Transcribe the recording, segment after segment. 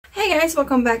Hey guys,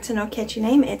 welcome back to No Catchy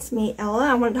Name. It's me, Ella.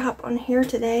 I wanted to hop on here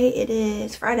today. It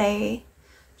is Friday,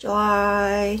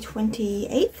 July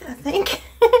 28th, I think.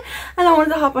 And I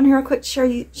wanted to hop on here real quick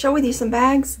to show with you some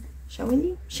bags. Show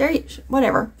you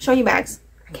bags.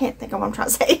 I can't think of what I'm trying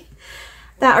to say.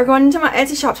 That are going into my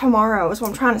Etsy shop tomorrow is what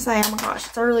I'm trying to say. Oh my gosh,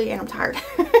 it's early and I'm tired.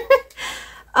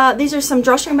 These are some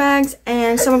drawstring bags,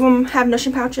 and some of them have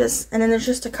notion pouches, and then there's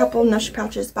just a couple notion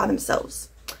pouches by themselves.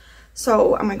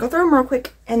 So I'm going to go through them real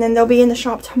quick, and then they'll be in the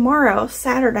shop tomorrow,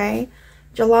 Saturday,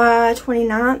 July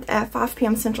 29th at 5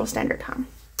 p.m. Central Standard Time.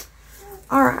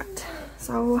 Alright,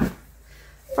 so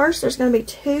first there's going to be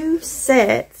 2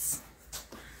 sets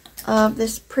of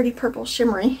this pretty purple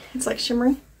shimmery. It's like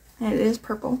shimmery, and it is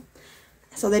purple.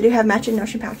 So they do have matching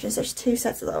notion pouches. There's 2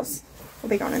 sets of those. Will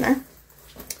be going in there.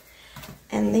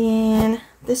 And then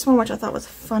this one, which I thought was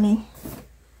funny.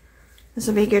 This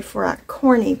would be good for a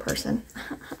corny person.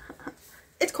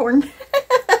 It's corn.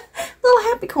 Little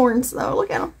happy corns though. Look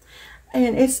at them.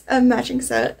 And it's a matching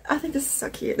set. I think this is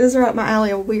so cute. These are up my alley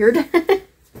of weird.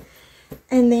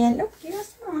 And then, oh,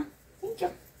 yes, thank you.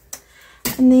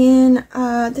 And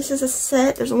then this is a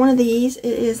set. There's one of these. It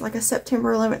is like a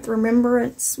September 11th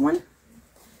remembrance one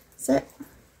set.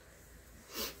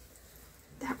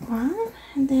 That one.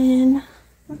 And then,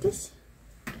 what's this?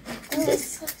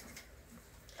 This.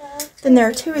 Then there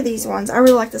are 2 of these ones. I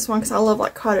really like this one because I love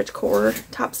like cottagecore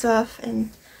type stuff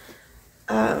and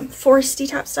foresty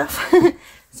type stuff.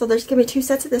 So there's going to be 2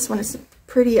 sets of this one. It's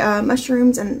pretty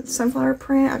mushrooms and sunflower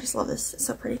print. I just love this. It's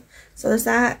so pretty. So there's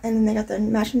that, and then they got the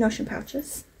matching notion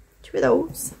pouches. 2 of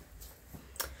those.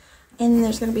 And then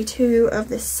there's going to be 2 of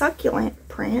this succulent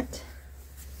print.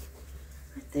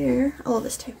 Right there. I love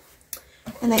this too.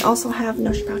 And they also have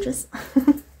notion pouches.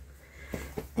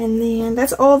 And then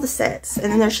that's all the sets.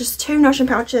 And then there's just 2 notion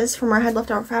pouches from where I had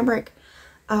leftover fabric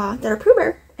that are Pooh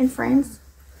Bear and Friends.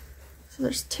 So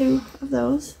there's 2 of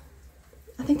those.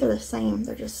 I think they're the same.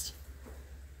 They're just,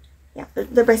 yeah,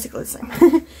 they're basically the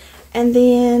same. And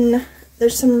then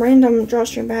there's some random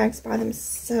drawstring bags by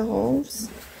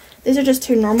themselves. These are just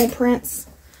 2 normal prints.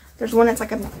 There's one that's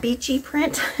like a beachy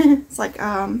print. It's like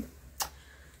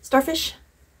starfish.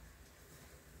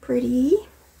 Pretty.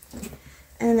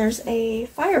 And then there's a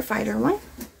firefighter one.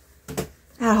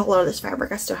 I had a whole lot of this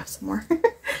fabric. I still have some more.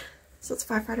 So it's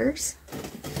firefighters.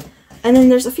 And then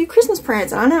there's a few Christmas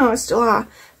prints. I know it's July,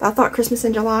 but I thought Christmas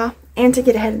in July. And to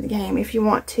get ahead of the game, if you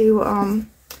want to,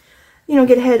 you know,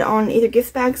 get ahead on either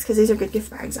gift bags, because these are good gift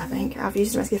bags, I think. I've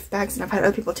used them as gift bags, and I've had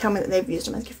other people tell me that they've used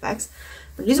them as gift bags,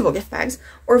 reusable gift bags.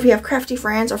 Or if you have crafty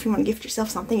friends, or if you want to gift yourself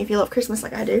something, if you love Christmas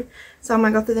like I do. So I'm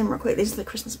going to go through them real quick. These are the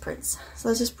Christmas prints. So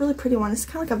there's this really pretty one. It's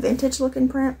kind of like a vintage looking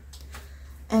print.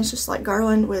 And it's just like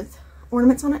garland with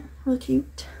ornaments on it. Really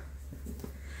cute.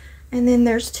 And then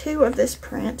there's 2 of this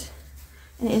print.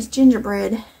 And it is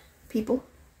gingerbread people.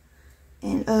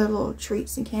 And other little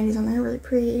treats and candies on there. Really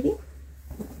pretty.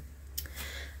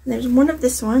 And there's one of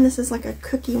this one. This is like a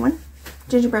cookie one.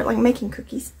 Gingerbread, like making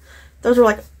cookies. Those are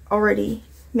like already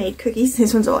made cookies.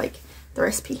 These ones are like the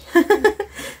recipe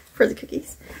for the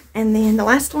cookies. And then the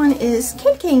last one is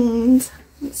cake canes.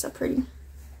 It's so pretty.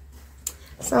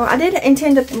 So I did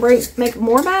intend to make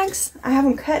more bags. I have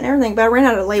them cut and everything, but I ran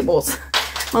out of labels.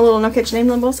 My little No Catchy Name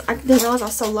labels. I didn't realize I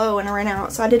was so low and I ran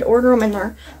out. So I did order them,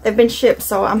 and they've been shipped.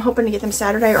 So I'm hoping to get them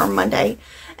Saturday or Monday.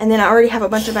 And then I already have a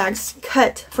bunch of bags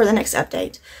cut for the next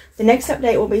update. The next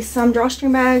update will be some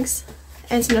drawstring bags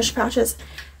and some notion pouches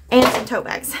and some tote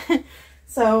bags.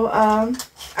 So I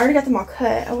already got them all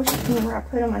cut. I wish I could remember where I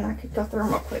put them and I could go through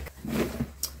them real quick.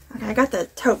 Okay, I got the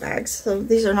tote bags. So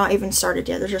these are not even started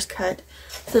yet. They're just cut.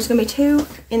 So there's going to be 2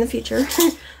 in the future.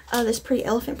 This pretty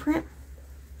elephant print.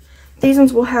 These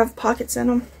ones will have pockets in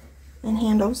them and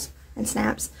handles and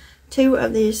snaps. 2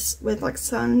 of these with like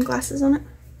sunglasses on it.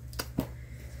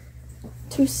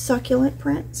 2 succulent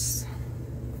prints.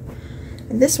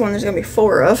 And this one there's going to be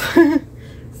 4 of.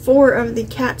 4 of the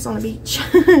cats on the beach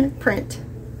print.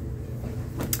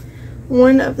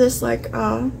 1 of this like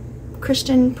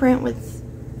Christian print with,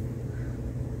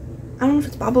 I don't know if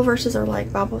it's Bible verses or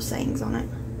like Bible sayings on it.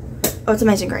 Oh, it's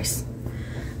Amazing Grace.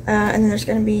 And then there's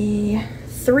going to be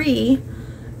 3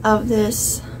 of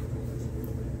this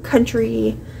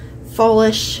country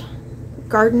fallish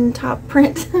garden top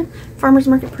print. Farmer's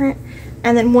market print.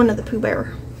 And then 1 of the Pooh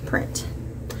Bear print.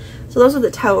 So those are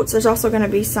the totes. There's also going to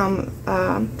be some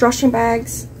drawstring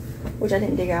bags, which I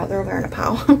didn't dig out. They're over there in a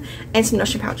pile. And some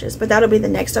notion pouches. But that'll be the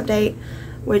next update,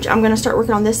 which I'm going to start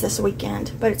working on this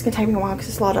weekend. But it's going to take me a while because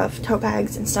it's a lot of tote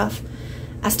bags and stuff.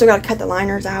 I still got to cut the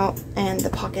liners out and the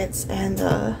pockets and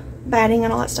the batting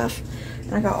and all that stuff.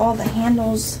 And I got all the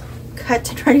handles cut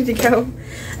and ready to go.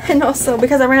 And also,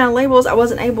 because I ran out of labels, I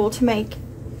wasn't able to make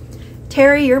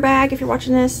Terry your bag, if you're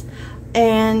watching this,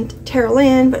 and Tara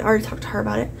Lynn, but I already talked to her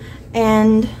about it,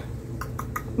 and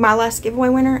my last giveaway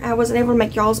winner. I wasn't able to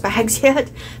make y'all's bags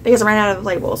yet because I ran out of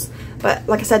labels. But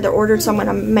like I said, they're ordered, so I'm going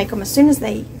to make them as soon as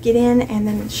they get in and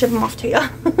then ship them off to you.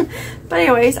 But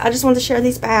anyways, I just wanted to share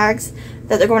these bags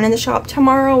that they're going in the shop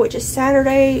tomorrow, which is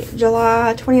Saturday,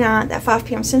 July 29th at 5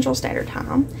 p.m. Central Standard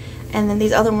Time. And then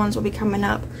these other ones will be coming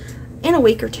up in a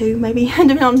week or two, maybe,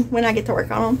 depending on when I get to work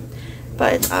on them.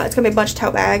 But it's going to be a bunch of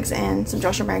tote bags and some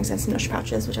dresser bags and some nursery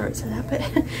pouches, which I already said that,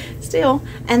 but still.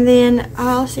 And then,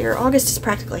 let's see here, August is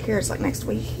practically here. It's like next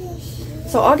week.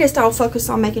 So August, I'll focus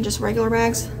on making just regular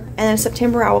bags. And then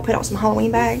September, I will put out some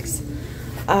Halloween bags.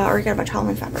 Already got a bunch of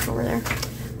Halloween fabric over there.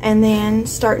 And then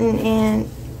starting in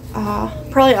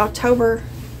probably October,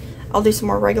 I'll do some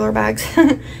more regular bags.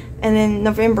 And then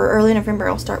November, early November,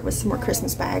 I'll start with some more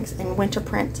Christmas bags and winter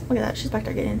print. Look at that, she's back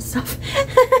there getting into stuff.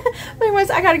 But anyways,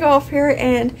 I gotta go off here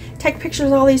and take pictures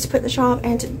of all these to put in the shop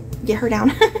and to get her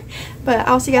down. But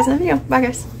I'll see you guys in the video. Bye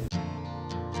guys.